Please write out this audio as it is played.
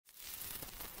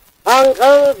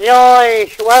Uncle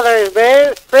Joyce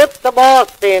Weathersby's Trip to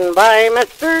Boston by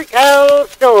Mr. Cal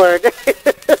Stewart.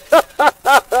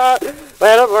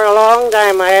 Well, for a long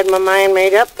time I had my mind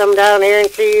made up, come down here and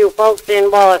see you folks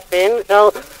in Boston. So,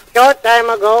 short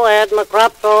time ago I had my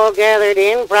crops all gathered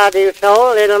in, produce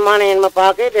sold, little money in my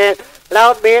pocket, and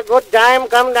thought be a good time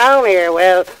come down here.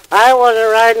 Well, I was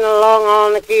riding along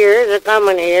on the keers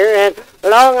a-coming here, and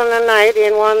along in the night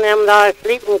in one of them there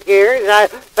sleeping keers, I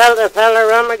felt a feller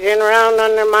rummaging around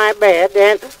under my bed,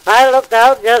 and I looked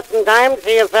out just in time to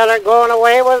see a feller going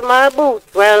away with my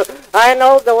boots. Well, I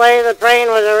knowed the way the train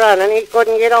was a-running, he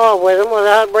couldn't get off with them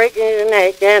without breaking his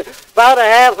neck, and about a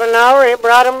half an hour he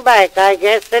brought 'em back. I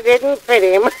guess they didn't fit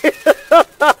him.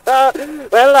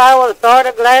 Well, I was sort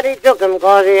of glad he took 'em,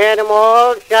 'cause he had 'em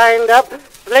all shined up,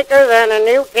 slicker than a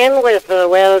new tin whistle.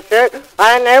 Well, sir,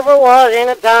 I never was in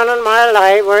a town in my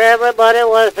life where everybody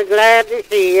was so glad to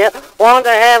see you, want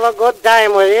to have a good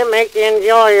time with you, make you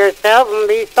enjoy yourself and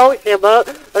be sociable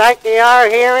like they are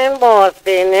here in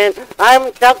Boston. And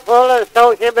I'm chock full of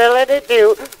sociability,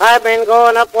 too. I've been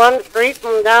going up one street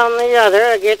and down the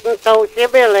other, getting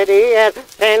sociability at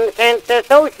 10 cents a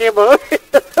sociable.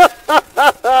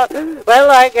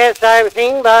 Well, I guess I've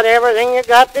seen about everything you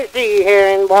got to see here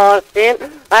in Boston.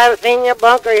 I've seen your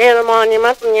Bunker Hill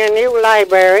Monument and your new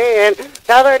library, and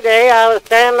the other day I was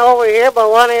standing over here by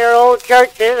one of your old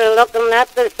churches and looking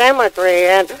at the cemetery,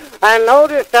 and I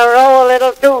noticed a row of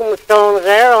little tombstones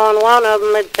there. On one of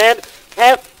them it said,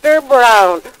 Hester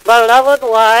Brown, beloved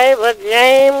wife of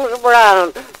James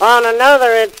Brown. On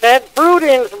another it said,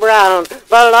 Prudence Brown,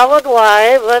 beloved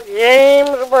wife of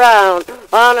James Brown.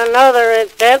 On another it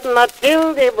said,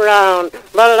 Matilda Brown,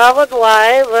 beloved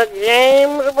wife of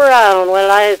James Brown. Well,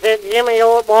 I said, Jimmy,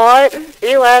 old boy,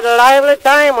 you had a lively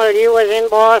time while you was in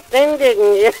Boston,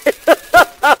 didn't you?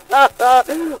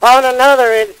 On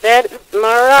another it said,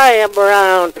 Mariah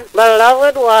Brown,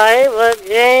 beloved wife of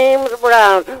James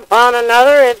Brown. On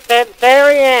another it said,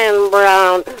 Sarah Ann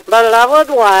Brown, beloved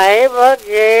wife of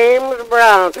James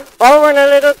Brown. Over in a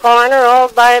little corner all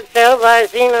by itself I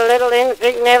seen a little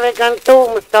insignificant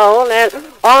tombstone, and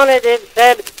on it it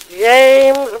said,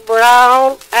 James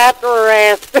Brown at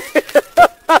rest.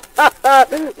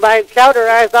 By chowder,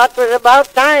 I thought it was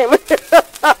about time.